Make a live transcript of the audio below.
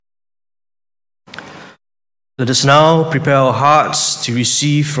Let us now prepare our hearts to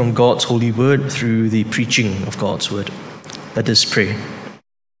receive from God's holy word through the preaching of God's word. Let us pray.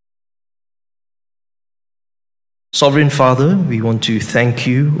 Sovereign Father, we want to thank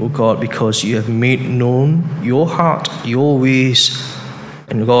you, O God, because you have made known your heart, your ways,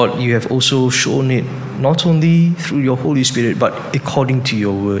 and God, you have also shown it not only through your Holy Spirit, but according to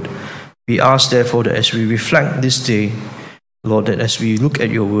your word. We ask, therefore, that as we reflect this day, Lord, that as we look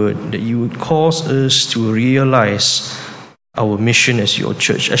at your word, that you would cause us to realize our mission as your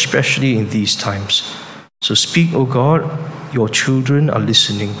church, especially in these times. So speak, O God, your children are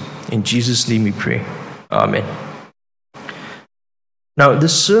listening. In Jesus' name we pray. Amen. Now, the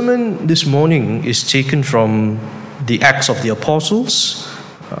sermon this morning is taken from the Acts of the Apostles,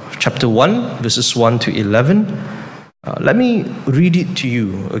 chapter 1, verses 1 to 11. Let me read it to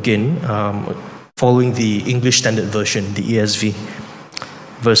you again, following the English Standard Version, the ESV.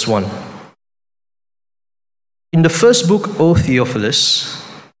 Verse 1. In the first book, O Theophilus,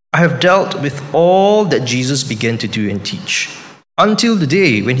 I have dealt with all that Jesus began to do and teach, until the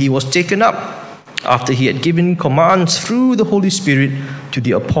day when he was taken up, after he had given commands through the Holy Spirit to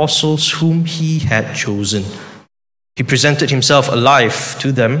the apostles whom he had chosen. He presented himself alive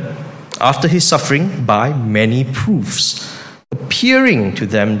to them after his suffering by many proofs, appearing to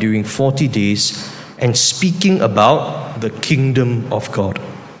them during 40 days and speaking about the kingdom of God.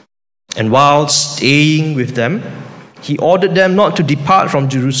 And while staying with them, he ordered them not to depart from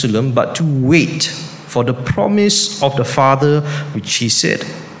Jerusalem, but to wait for the promise of the Father, which he said,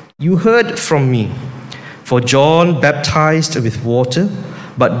 "You heard from me, for John baptized with water,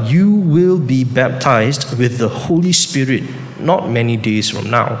 but you will be baptized with the Holy Spirit not many days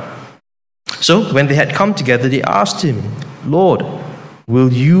from now." So when they had come together, they asked him, "Lord,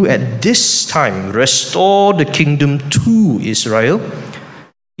 will you at this time restore the kingdom to Israel?"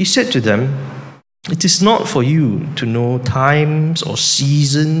 He said to them, "It is not for you to know times or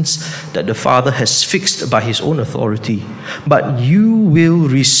seasons that the Father has fixed by his own authority, but you will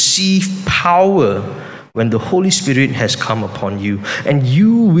receive power when the Holy Spirit has come upon you, and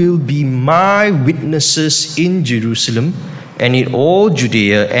you will be my witnesses in Jerusalem and in all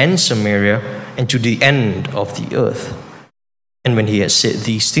Judea and Samaria and to the end of the earth." And when he had said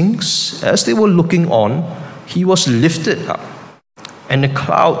these things, as they were looking on, he was lifted up, and a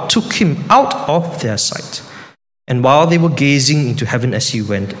cloud took him out of their sight. And while they were gazing into heaven as he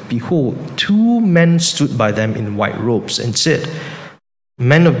went, behold, two men stood by them in white robes and said,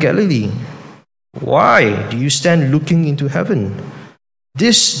 "Men of Galilee, why do you stand looking into heaven?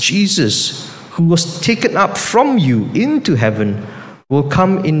 This Jesus, who was taken up from you into heaven, will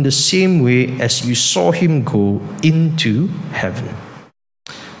come in the same way as you saw him go into heaven."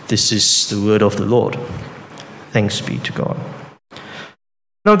 This is the word of the Lord. Thanks be to God.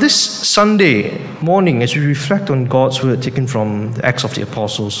 Now, this Sunday morning, as we reflect on God's word taken from the Acts of the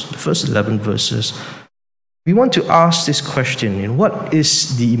Apostles, the first 11 verses, we want to ask this question: in what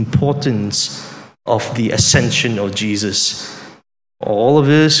is the importance of the ascension of Jesus? All of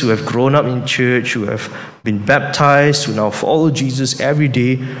us who have grown up in church, who have been baptized, who now follow Jesus every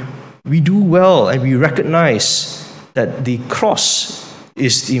day, we do well and we recognize that the cross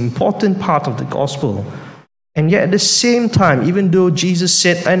is the important part of the gospel. And yet at the same time, even though Jesus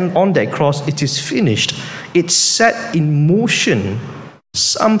said, "And on that cross it is finished," it set in motion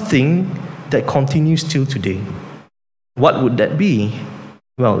something that continues till today. What would that be?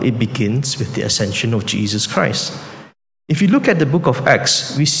 Well, it begins with the ascension of Jesus Christ. If you look at the book of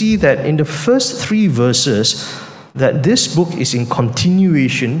Acts, we see that in the first 3 verses, that this book is in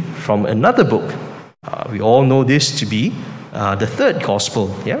continuation from another book. We all know this to be the third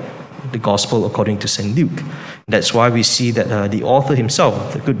gospel, the gospel according to St. Luke. That's why we see that the author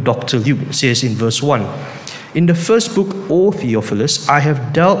himself, the good Dr. Luke, says in verse 1, "In the first book, O Theophilus, I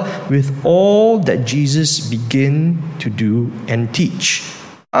have dealt with all that Jesus began to do and teach,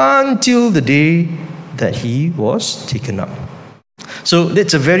 until the day that he was taken up." So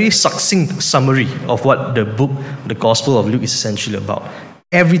that's a very succinct summary of what the book, the Gospel of Luke, is essentially about.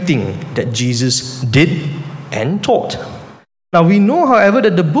 Everything that Jesus did and taught. Now we know, however,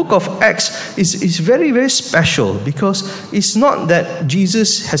 that the book of Acts is very, very special, because it's not that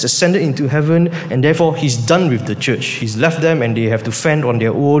Jesus has ascended into heaven and therefore he's done with the church. He's left them and they have to fend on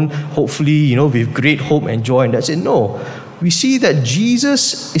their own, hopefully, with great hope and joy, and that's it. No. We see that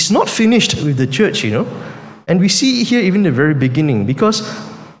Jesus is not finished with the church, And we see here even the very beginning, because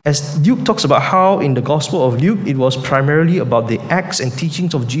as Luke talks about how in the Gospel of Luke, it was primarily about the acts and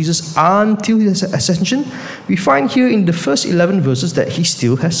teachings of Jesus until his ascension, we find here in the first 11 verses that he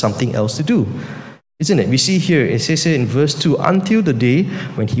still has something else to do. Isn't it? We see here, it says here in verse 2, until the day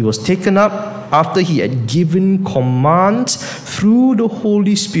when he was taken up after he had given commands through the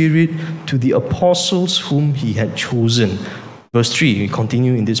Holy Spirit to the apostles whom he had chosen. Verse 3, we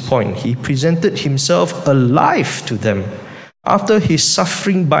continue in this point. He presented himself alive to them after his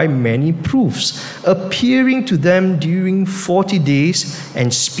suffering by many proofs, appearing to them during 40 days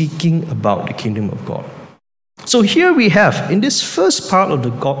and speaking about the kingdom of God. So here we have, in this first part of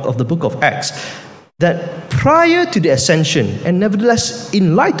the book of Acts, that prior to the ascension, and nevertheless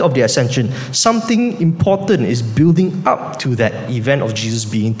in light of the ascension, something important is building up to that event of Jesus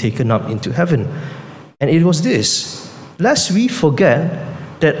being taken up into heaven. And it was this: lest we forget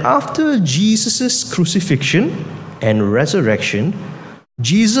that after Jesus' crucifixion and resurrection,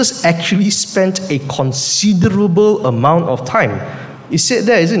 Jesus actually spent a considerable amount of time. It said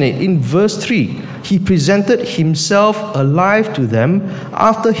there, isn't it? In verse 3, he presented himself alive to them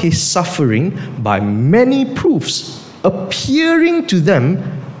after his suffering by many proofs, appearing to them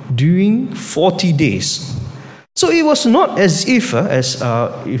during 40 days. So it was not as if,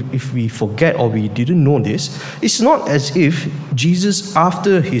 if we forget or we didn't know this, it's not as if Jesus,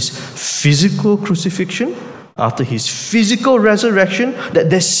 after his physical crucifixion, after his physical resurrection, that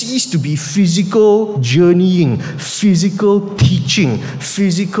there ceased to be physical journeying, physical teaching,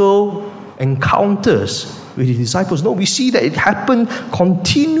 physical encounters with his disciples. No, we see that it happened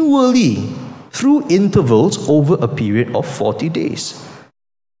continually through intervals over a period of 40 days.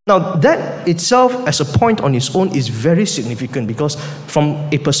 Now, that itself as a point on its own is very significant, because from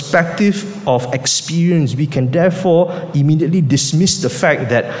a perspective of experience, we can therefore immediately dismiss the fact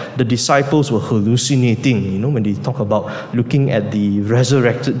that the disciples were hallucinating, when they talk about looking at the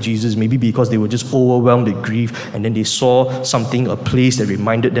resurrected Jesus, maybe because they were just overwhelmed with grief, and then they saw something, a place that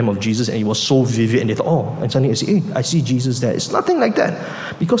reminded them of Jesus, and it was so vivid, and they thought, and suddenly they say, hey, I see Jesus there. It's nothing like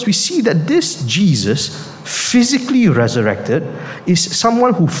that, because we see that this Jesus, physically resurrected, is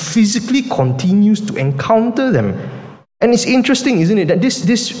someone who physically continues to encounter them. And it's interesting, isn't it, that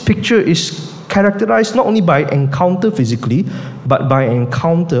this picture is characterized not only by encounter physically, but by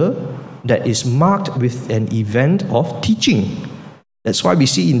encounter that is marked with an event of teaching. That's why we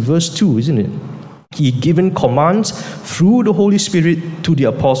see in verse 2, isn't it? He had given commands through the Holy Spirit to the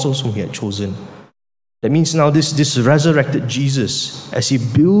apostles whom he had chosen. That means now this resurrected Jesus, as he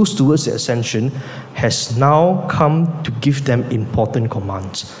builds towards the ascension, has now come to give them important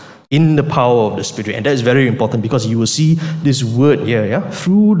commands in the power of the Spirit. And that is very important, because you will see this word here,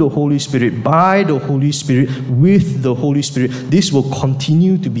 through the Holy Spirit, by the Holy Spirit, with the Holy Spirit. This will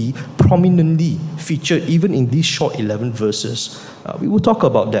continue to be prominently featured even in these short 11 verses. We will talk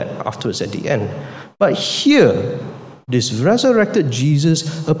about that afterwards at the end. But here, this resurrected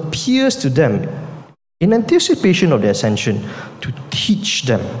Jesus appears to them in anticipation of the ascension, to teach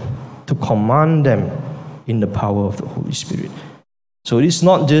them, to command them in the power of the Holy Spirit. So it is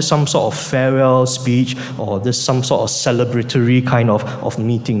not just some sort of farewell speech or just some sort of celebratory kind of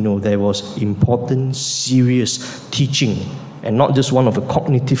meeting. No, there was important, serious teaching, and not just one of a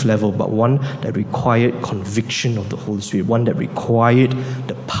cognitive level, but one that required conviction of the Holy Spirit, one that required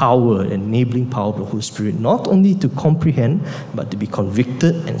the power, enabling power of the Holy Spirit, not only to comprehend, but to be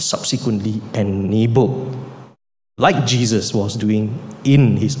convicted and subsequently enabled, like Jesus was doing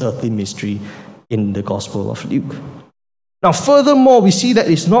in his earthly ministry in the Gospel of Luke. Now, furthermore, we see that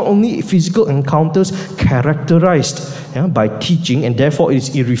it's not only physical encounters characterized by teaching, and therefore it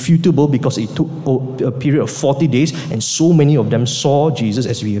is irrefutable because it took a period of 40 days, and so many of them saw Jesus,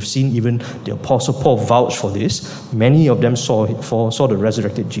 as we have seen. Even the Apostle Paul vouched for this. Many of them saw the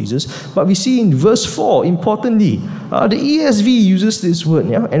resurrected Jesus. But we see in verse 4, importantly, the ESV uses this word,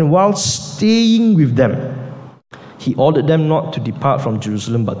 and while staying with them, he ordered them not to depart from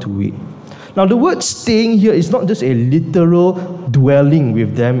Jerusalem, but to wait. Now, the word staying here is not just a literal dwelling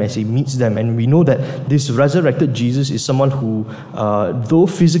with them as he meets them. And we know that this resurrected Jesus is someone who, though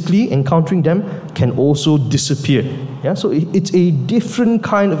physically encountering them, can also disappear. So it's a different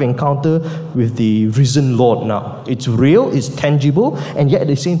kind of encounter with the risen Lord now. It's real, it's tangible, and yet at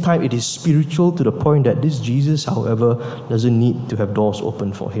the same time it is spiritual, to the point that this Jesus, however, doesn't need to have doors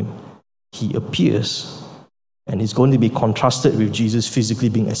open for him. He appears. And it's going to be contrasted with Jesus physically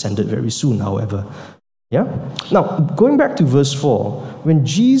being ascended very soon, however. Now, going back to verse 4, when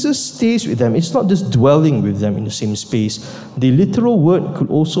Jesus stays with them, it's not just dwelling with them in the same space. The literal word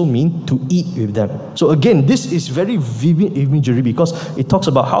could also mean to eat with them. So again, this is very vivid imagery, because it talks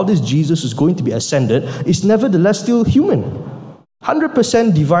about how this Jesus is going to be ascended is nevertheless still human.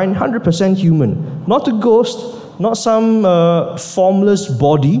 100% divine, 100% human. Not a ghost, not some formless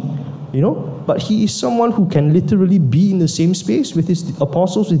body, but he is someone who can literally be in the same space with his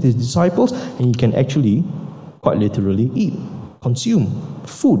apostles, with his disciples, and he can actually, quite literally, eat, consume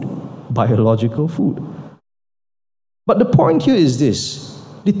food, biological food. But the point here is this: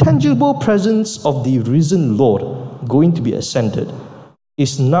 the tangible presence of the risen Lord, going to be ascended,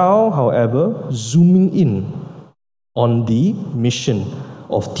 is now, however, zooming in on the mission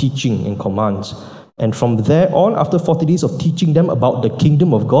of teaching and commands. And from there on, after 40 days of teaching them about the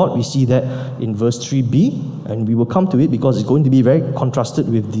kingdom of God, we see that in verse 3b, and we will come to it because it's going to be very contrasted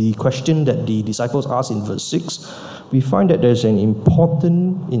with the question that the disciples asked in verse 6. We find that there's an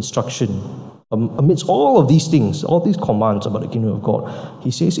important instruction amidst all of these things, all these commands about the kingdom of God.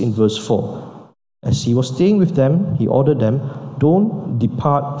 He says in verse 4, as he was staying with them, he ordered them, don't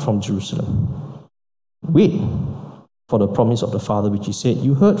depart from Jerusalem. Wait for the promise of the Father, which he said,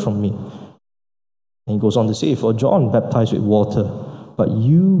 you heard from me. And he goes on to say, for John baptized with water, but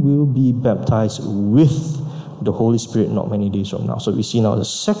you will be baptized with the Holy Spirit not many days from now. So we see now the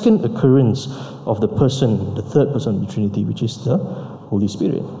second occurrence of the person, the third person of the Trinity, which is the Holy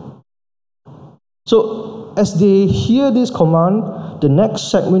Spirit. So as they hear this command, the next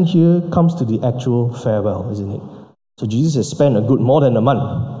segment here comes to the actual farewell, isn't it? So Jesus has spent a good more than a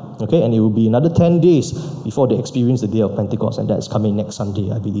month, okay, and it will be another 10 days before they experience the day of Pentecost, and that's coming next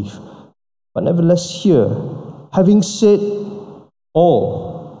Sunday, I believe. But nevertheless, here, having said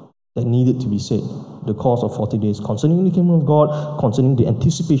all that needed to be said, the course of 40 days concerning the kingdom of God, concerning the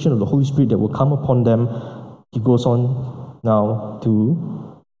anticipation of the Holy Spirit that will come upon them, he goes on now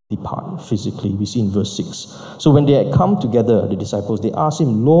to depart physically. We see in verse 6. So when they had come together, the disciples, they asked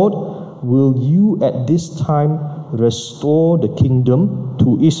him, Lord, will you at this time restore the kingdom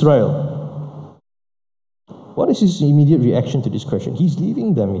to Israel? What is his immediate reaction to this question? He's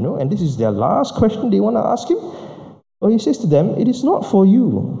leaving them, and this is their last question they want to ask him. Well, he says to them, it is not for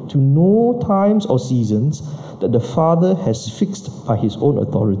you to know times or seasons that the Father has fixed by his own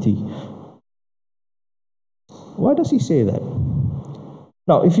authority. Why does he say that?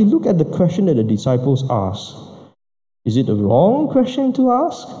 Now, if you look at the question that the disciples asked, is it a wrong question to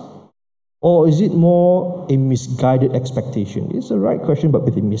ask? Or is it more a misguided expectation? It's the right question, but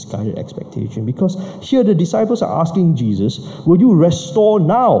with a misguided expectation. Because here the disciples are asking Jesus, will you restore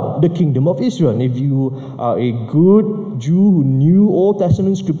now the kingdom of Israel? And if you are a good Jew who knew Old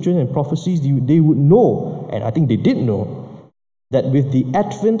Testament scriptures and prophecies, they would know, and I think they did know, that with the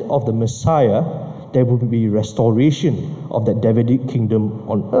advent of the Messiah, there will be restoration of that Davidic kingdom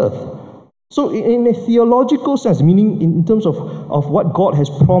on earth. So in a theological sense, meaning in terms of what God has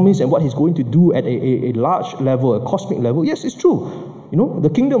promised and what he's going to do at a large level, a cosmic level, yes, it's true. The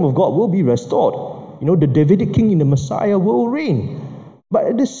kingdom of God will be restored. The Davidic king in the Messiah will reign. But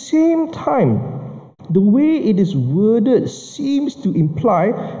at the same time, the way it is worded seems to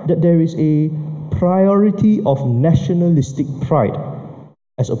imply that there is a priority of nationalistic pride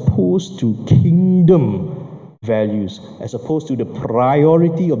as opposed to kingdom values, as opposed to the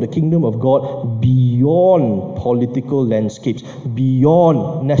priority of the kingdom of God beyond political landscapes,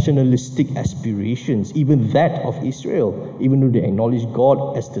 beyond nationalistic aspirations, even that of Israel, even though they acknowledge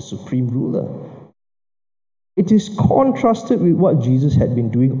God as the supreme ruler. It is contrasted with what Jesus had been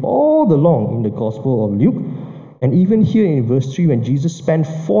doing all along in the Gospel of Luke, and even here in verse 3 when Jesus spent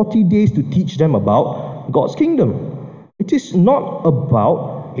 40 days to teach them about God's kingdom. It is not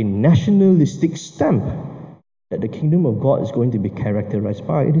about a nationalistic stamp that the kingdom of God is going to be characterized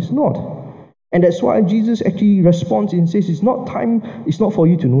by. It is not. And that's why Jesus actually responds and says, it's not for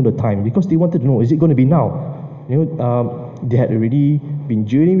you to know the time, because they wanted to know, is it going to be now? They had already been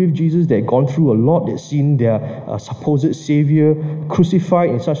journeying with Jesus, they had gone through a lot, they had seen their supposed Savior crucified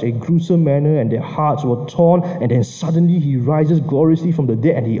in such a gruesome manner, and their hearts were torn, and then suddenly he rises gloriously from the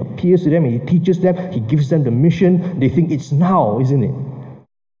dead, and he appears to them, and he teaches them, he gives them the mission. They think it's now, isn't it?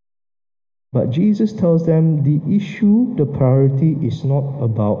 But Jesus tells them the issue, the priority is not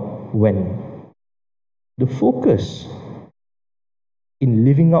about when. The focus in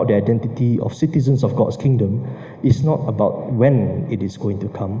living out the identity of citizens of God's kingdom is not about when it is going to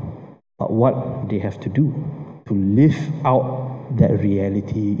come, but what they have to do to live out that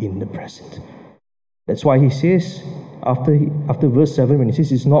reality in the present. That's why he says, after verse 7, when he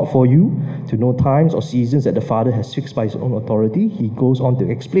says it's not for you to know times or seasons that the Father has fixed by his own authority, he goes on to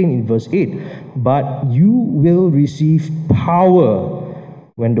explain in verse 8, but you will receive power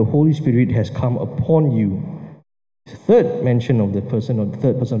when the Holy Spirit has come upon you. The third mention of the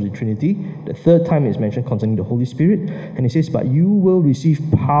third person of the Trinity, the third time is mentioned concerning the Holy Spirit, and he says, but you will receive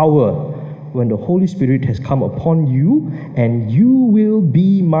power when the Holy Spirit has come upon you, and you will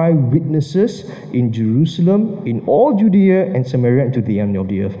be my witnesses in Jerusalem, in all Judea and Samaria, and to the end of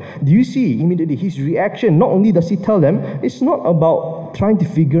the earth. Do you see immediately his reaction? Not only does he tell them, it's not about trying to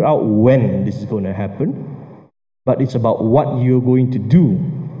figure out when this is going to happen, but it's about what you're going to do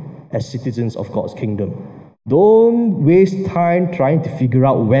as citizens of God's kingdom. Don't waste time trying to figure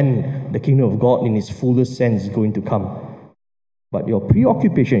out when the kingdom of God in its fullest sense is going to come. But your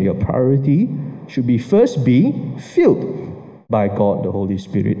preoccupation, your priority should be first being filled by God, the Holy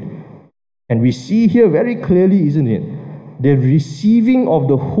Spirit. And we see here very clearly, isn't it? The receiving of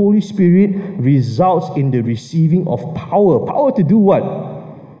the Holy Spirit results in the receiving of power. Power to do what?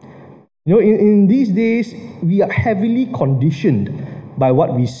 You know, in these days, we are heavily conditioned by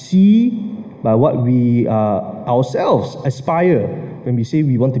what we see, by what we ourselves aspire when we say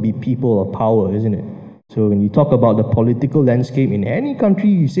we want to be people of power, isn't it? So when you talk about the political landscape in any country,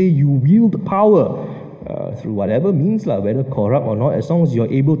 you say you wield power through whatever means, whether corrupt or not, as long as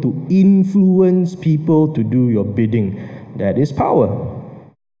you're able to influence people to do your bidding. That is power.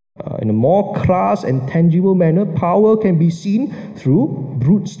 In a more crass and tangible manner, power can be seen through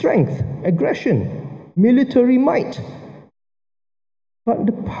brute strength, aggression, military might. But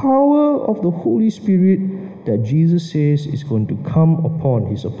the power of the Holy Spirit that Jesus says is going to come upon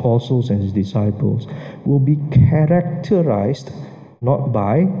his apostles and his disciples will be characterized not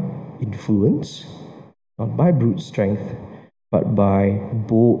by influence, not by brute strength, but by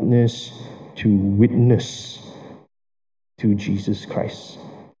boldness to witness to Jesus Christ,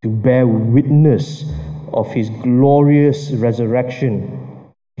 to bear witness of his glorious resurrection,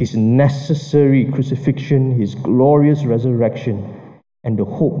 his necessary crucifixion, his glorious resurrection, and the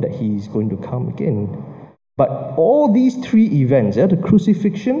hope that he is going to come again. But all these three events, the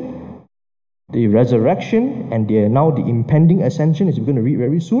crucifixion, the resurrection, and now the impending ascension, as we're going to read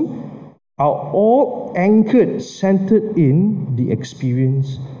very soon, are all anchored, centered in the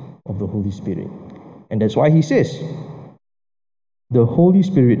experience of the Holy Spirit. And that's why he says, the Holy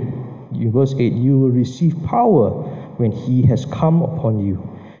Spirit, in verse 8, you will receive power when he has come upon you,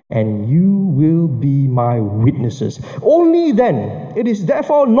 and you will be my witnesses. Only then, it is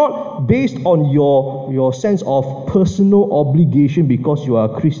therefore not based on your sense of personal obligation because you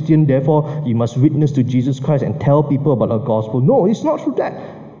are a Christian, therefore you must witness to Jesus Christ and tell people about the gospel. No, it's not through that.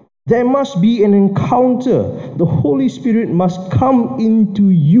 There must be an encounter. The Holy Spirit must come into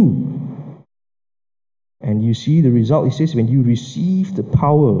you. And you see the result, it says, when you receive the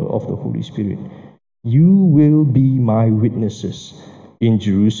power of the Holy Spirit, you will be my witnesses in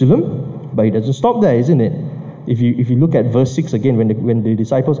Jerusalem. But it doesn't stop there, isn't it? If you look at verse 6 again, when the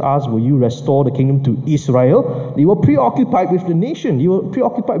disciples asked, will you restore the kingdom to Israel? They were preoccupied with the nation. They were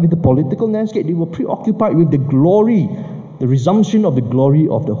preoccupied with the political landscape. They were preoccupied with the glory, the resumption of the glory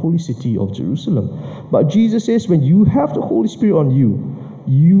of the holy city of Jerusalem. But Jesus says, when you have the Holy Spirit on you,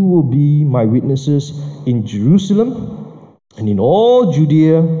 you will be my witnesses in Jerusalem and in all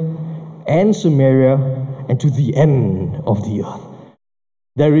Judea and Samaria and to the end of the earth.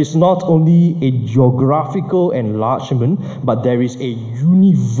 There is not only a geographical enlargement, but there is a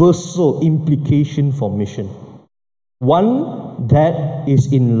universal implication for mission. One that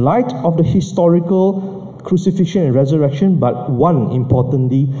is in light of the historical crucifixion and resurrection, but one,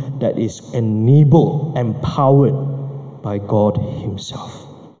 importantly, that is enabled, empowered by God himself.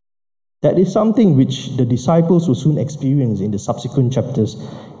 That is something which the disciples will soon experience in the subsequent chapters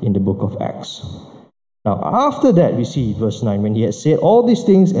in the book of Acts. Now, after that, we see verse 9, when he had said all these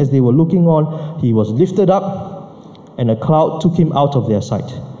things, as they were looking on, he was lifted up, and a cloud took him out of their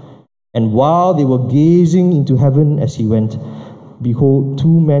sight. And while they were gazing into heaven as he went, behold,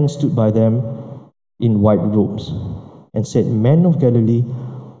 two men stood by them in white robes, and said, Men of Galilee,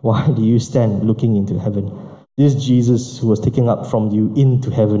 why do you stand looking into heaven? This Jesus who was taken up from you into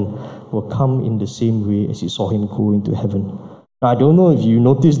heaven will come in the same way as you saw him go into heaven. Now, I don't know if you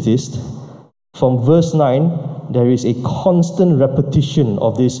noticed this. From verse 9, there is a constant repetition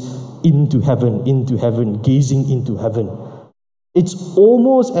of this into heaven, gazing into heaven. It's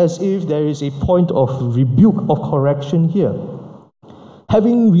almost as if there is a point of rebuke, of correction here.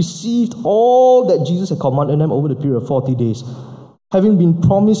 Having received all that Jesus had commanded them over the period of 40 days, having been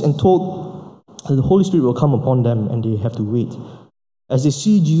promised and told that the Holy Spirit will come upon them and they have to wait. As they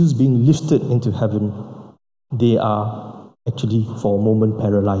see Jesus being lifted into heaven, they are actually for a moment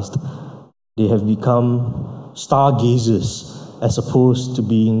paralyzed. They have become stargazers as opposed to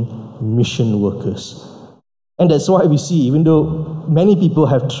being mission workers. And that's why we see, even though many people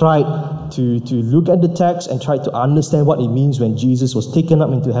have tried to look at the text and try to understand what it means when Jesus was taken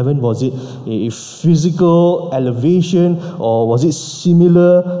up into heaven. Was it a physical elevation, or was it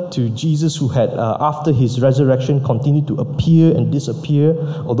similar to Jesus who had, after his resurrection, continued to appear and disappear?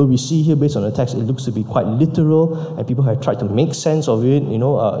 Although we see here, based on the text, it looks to be quite literal, and people have tried to make sense of it.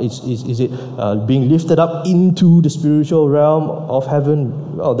 Is it being lifted up into the spiritual realm of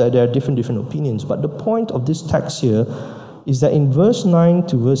heaven? Well, there are different opinions. But the point of this text here is that in verse 9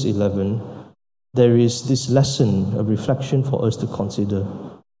 to verse 11, there is this lesson, a reflection for us to consider.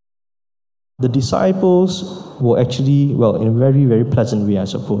 The disciples were actually, in a very, very pleasant way, I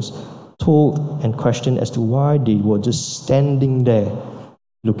suppose, told and questioned as to why they were just standing there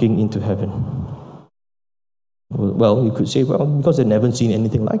looking into heaven. Well, you could say, because they've never seen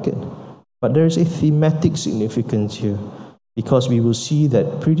anything like it. But there is a thematic significance here, because we will see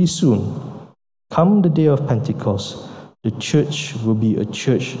that pretty soon, come the day of Pentecost, the church will be a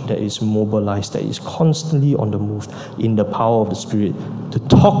church that is mobilized, that is constantly on the move in the power of the Spirit, to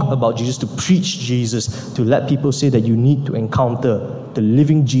talk about Jesus, to preach Jesus, to let people say that you need to encounter the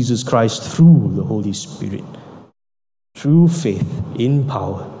living Jesus Christ through the Holy Spirit, through faith, in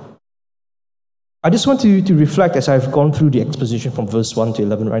power. I just want to reflect, as I've gone through the exposition from verse 1 to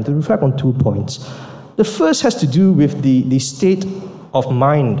 11, right, to reflect on 2 points. The first has to do with the state of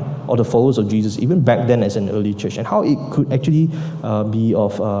mind of the followers of Jesus, even back then as an early church, and how it could actually be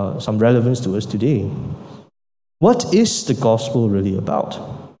of some relevance to us today. What is the gospel really about?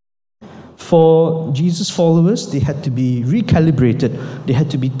 For Jesus' followers, they had to be recalibrated, they had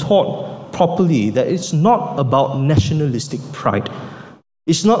to be taught properly that it's not about nationalistic pride.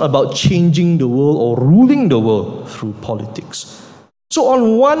 It's not about changing the world or ruling the world through politics. So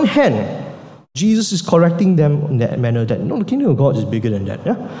on one hand, Jesus is correcting them in that manner that, the kingdom of God is bigger than that.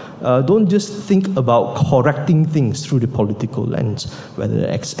 Yeah? Don't just think about correcting things through the political lens, whether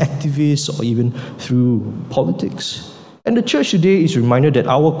it's activists or even through politics. And the church today is reminded that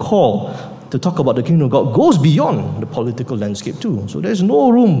our call to talk about the kingdom of God goes beyond the political landscape too. So there's no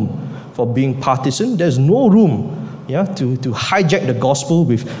room for being partisan. There's no room to hijack the gospel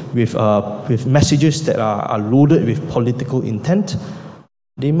with messages that are loaded with political intent.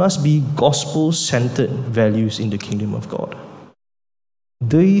 They must be gospel-centered values in the kingdom of God.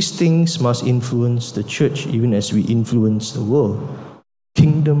 These things must influence the church even as we influence the world.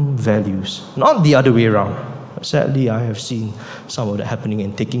 Kingdom values, not the other way around. Sadly, I have seen some of that happening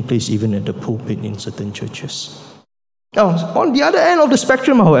and taking place even at the pulpit in certain churches. Now, on the other end of the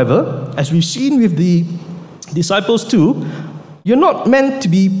spectrum, however, as we've seen with the disciples too, you're not meant to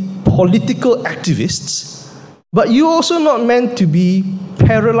be political activists, but you're also not meant to be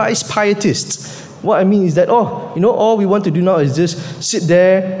paralyzed pietists. What I mean is that, all we want to do now is just sit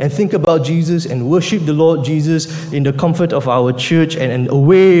there and think about Jesus and worship the Lord Jesus in the comfort of our church and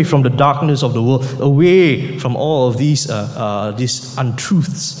away from the darkness of the world, away from all of these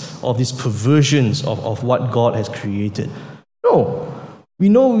untruths, of these perversions of what God has created. No.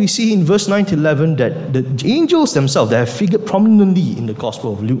 We see in verse 9 to 11 that the angels themselves, that have figured prominently in the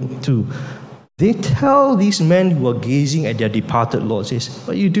Gospel of Luke 2, they tell these men who are gazing at their departed Lord, says,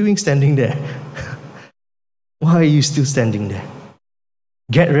 what are you doing standing there? Why are you still standing there?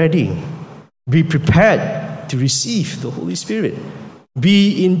 Get ready. Be prepared to receive the Holy Spirit.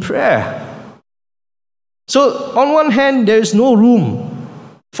 Be in prayer. So, on one hand, there is no room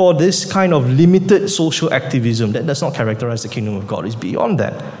for this kind of limited social activism that does not characterize the kingdom of God. It's beyond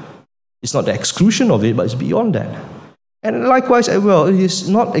that. It's not the exclusion of it, but it's beyond that. And likewise as well, it is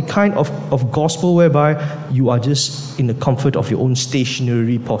not a kind of gospel whereby you are just in the comfort of your own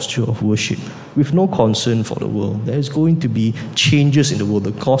stationary posture of worship with no concern for the world. There is going to be changes in the world.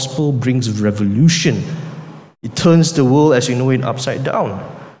 The gospel brings revolution. It turns the world as we know it upside down.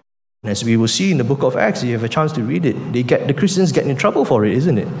 And as we will see in the book of Acts, if you have a chance to read it, the Christians get in trouble for it,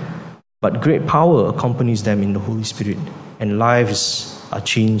 isn't it? But great power accompanies them in the Holy Spirit, and lives are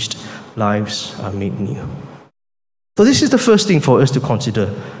changed, lives are made new. So this is the first thing for us to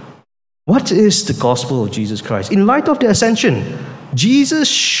consider. What is the gospel of Jesus Christ? In light of the Ascension, Jesus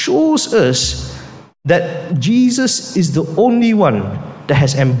shows us that Jesus is the only one that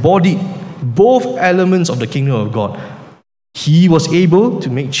has embodied both elements of the kingdom of God. He was able to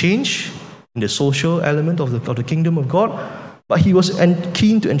make change in the social element of the kingdom of God, but he was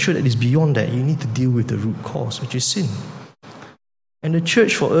keen to ensure that it's beyond that. You need to deal with the root cause, which is sin. And the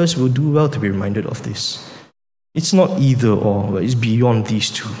church for us will do well to be reminded of this. It's not either or, but it's beyond these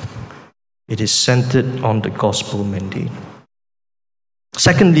two. It is centered on the gospel mandate.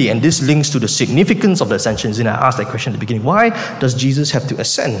 Secondly, and this links to the significance of the ascension, and I asked that question at the beginning, why does Jesus have to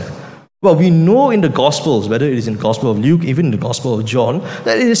ascend? Well, we know in the Gospels, whether it is in the Gospel of Luke, even in the Gospel of John,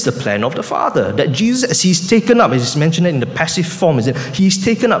 that it is the plan of the Father. That Jesus, as he's taken up, as is mentioned in the passive form, is that he's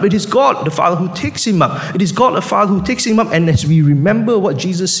taken up. It is God, the Father, who takes him up. It is God, the Father, who takes him up. And as we remember what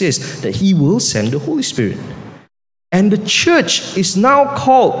Jesus says, that he will send the Holy Spirit. And the church is now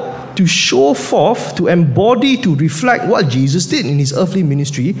called to show forth, to embody, to reflect what Jesus did in his earthly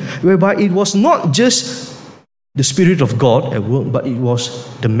ministry, whereby it was not just the Spirit of God at work, but it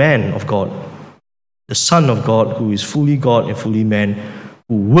was the man of God, the Son of God, who is fully God and fully man,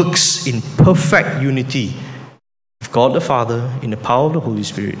 who works in perfect unity with God the Father in the power of the Holy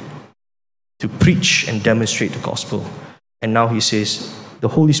Spirit to preach and demonstrate the gospel. And now he says, the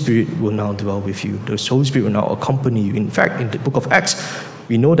Holy Spirit will now dwell with you. The Holy Spirit will now accompany you. In fact, in the book of Acts,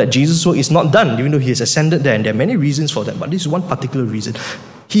 we know that Jesus' work is not done, even though he has ascended there, and there are many reasons for that, but this is one particular reason.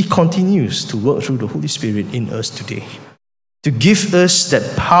 He continues to work through the Holy Spirit in us today, to give us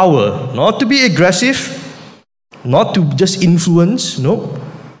that power, not to be aggressive, not to just influence, no,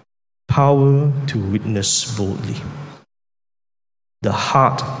 power to witness boldly. The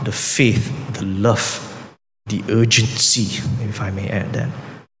heart, the faith, the love, the urgency, if I may add that.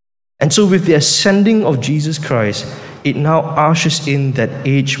 And so with the ascending of Jesus Christ, it now ushers in that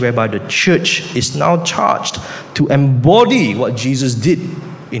age whereby the church is now charged to embody what Jesus did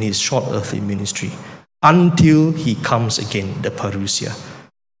in his short earthly ministry until he comes again, the parousia.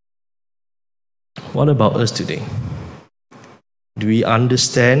 What about us today? Do we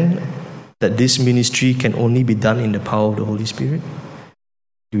understand that this ministry can only be done in the power of the Holy Spirit?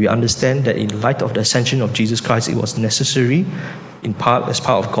 Do we understand that in light of the ascension of Jesus Christ, it was necessary, in part as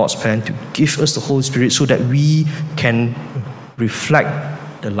part of God's plan, to give us the Holy Spirit so that we can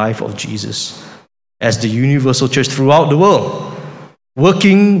reflect the life of Jesus as the universal church throughout the world,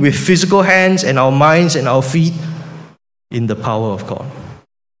 working with physical hands and our minds and our feet in the power of God.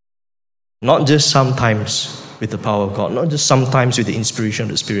 Not just sometimes with the power of God, not just sometimes with the inspiration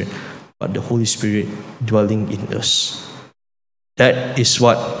of the Spirit, but the Holy Spirit dwelling in us. That is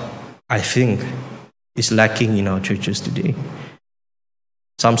what I think is lacking in our churches today.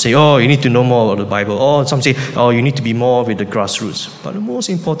 Some say, oh, you need to know more about the Bible. Or some say, oh, you need to be more with the grassroots. But the most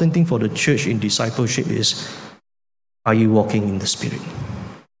important thing for the church in discipleship is, are you walking in the Spirit?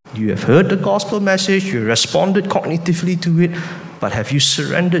 You have heard the gospel message, you responded cognitively to it, but have you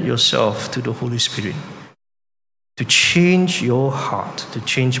surrendered yourself to the Holy Spirit to change your heart, to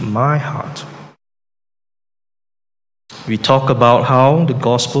change my heart? We talk about how the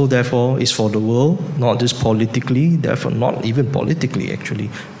gospel, therefore, is for the world, not just politically, therefore not even politically, actually,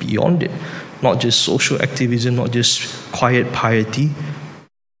 beyond it. Not just social activism, not just quiet piety,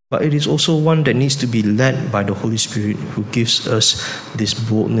 but it is also one that needs to be led by the Holy Spirit, who gives us this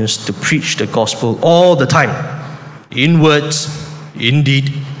boldness to preach the gospel all the time, in words, in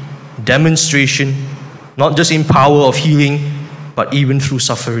deed, demonstration, not just in power of healing, but even through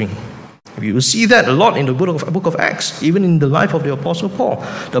suffering. We will see that a lot in the book of Acts, even in the life of the Apostle Paul.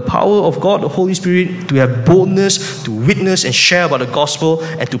 The power of God, the Holy Spirit, to have boldness, to witness and share about the gospel,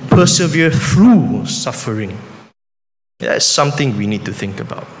 and to persevere through suffering. That's something we need to think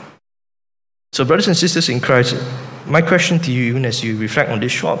about. So, brothers and sisters in Christ, my question to you, even as you reflect on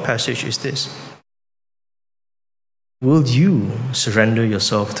this short passage, is this. Will you surrender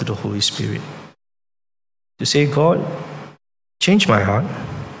yourself to the Holy Spirit? To say, God, change my heart.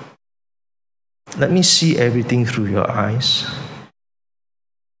 Let me see everything through your eyes.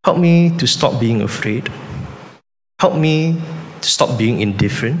 Help me to stop being afraid. Help me to stop being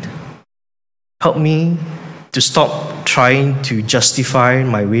indifferent. Help me to stop trying to justify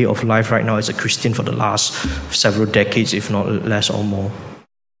my way of life right now as a Christian for the last several decades, if not less or more.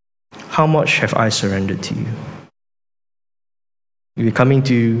 How much have I surrendered to you? We're coming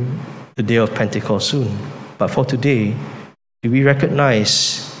to the day of Pentecost soon, but for today, do we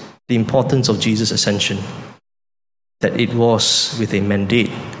recognize the importance of Jesus' ascension? That it was with a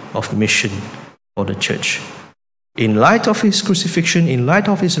mandate of mission for the church. In light of his crucifixion, in light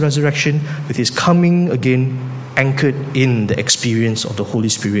of his resurrection, with his coming again, anchored in the experience of the Holy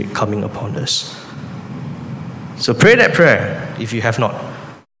Spirit coming upon us. So pray that prayer if you have not.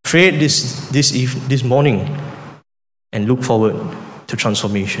 Pray it this morning and look forward to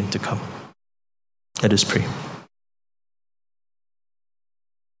transformation to come. Let us pray.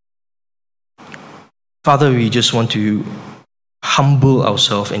 Father, we just want to humble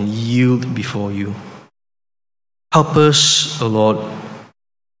ourselves and yield before you. Help us, O Lord,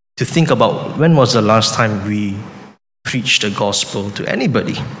 to think about when was the last time we preached the gospel to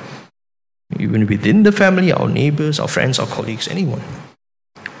anybody, even within the family, our neighbors, our friends, our colleagues, anyone.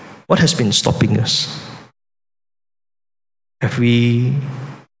 What has been stopping us? Have we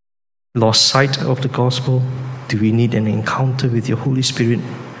lost sight of the gospel? Do we need an encounter with your Holy Spirit?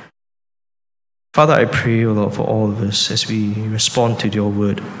 Father, I pray, O Lord, for all of us as we respond to your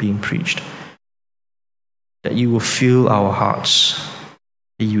word being preached, that you will fill our hearts,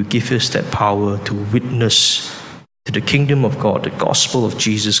 that you will give us that power to witness to the kingdom of God, the gospel of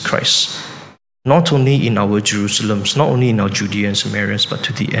Jesus Christ, not only in our Jerusalems, not only in our Judea and Samaria, but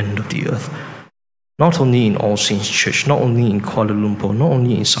to the end of the earth. Not only in All Saints Church, not only in Kuala Lumpur, not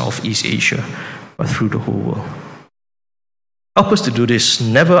only in Southeast Asia, but through the whole world. Help us to do this,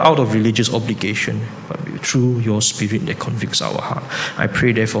 never out of religious obligation, but through your Spirit that convicts our heart. I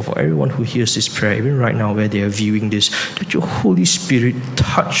pray, therefore, for everyone who hears this prayer, even right now where they are viewing this, that your Holy Spirit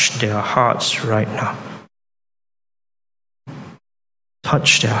touch their hearts right now.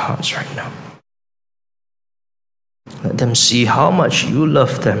 Touch their hearts right now. Let them see how much you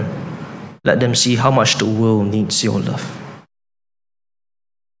love them. Let them see how much the world needs your love.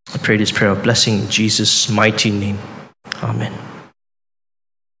 I pray this prayer of blessing in Jesus' mighty name. Amen.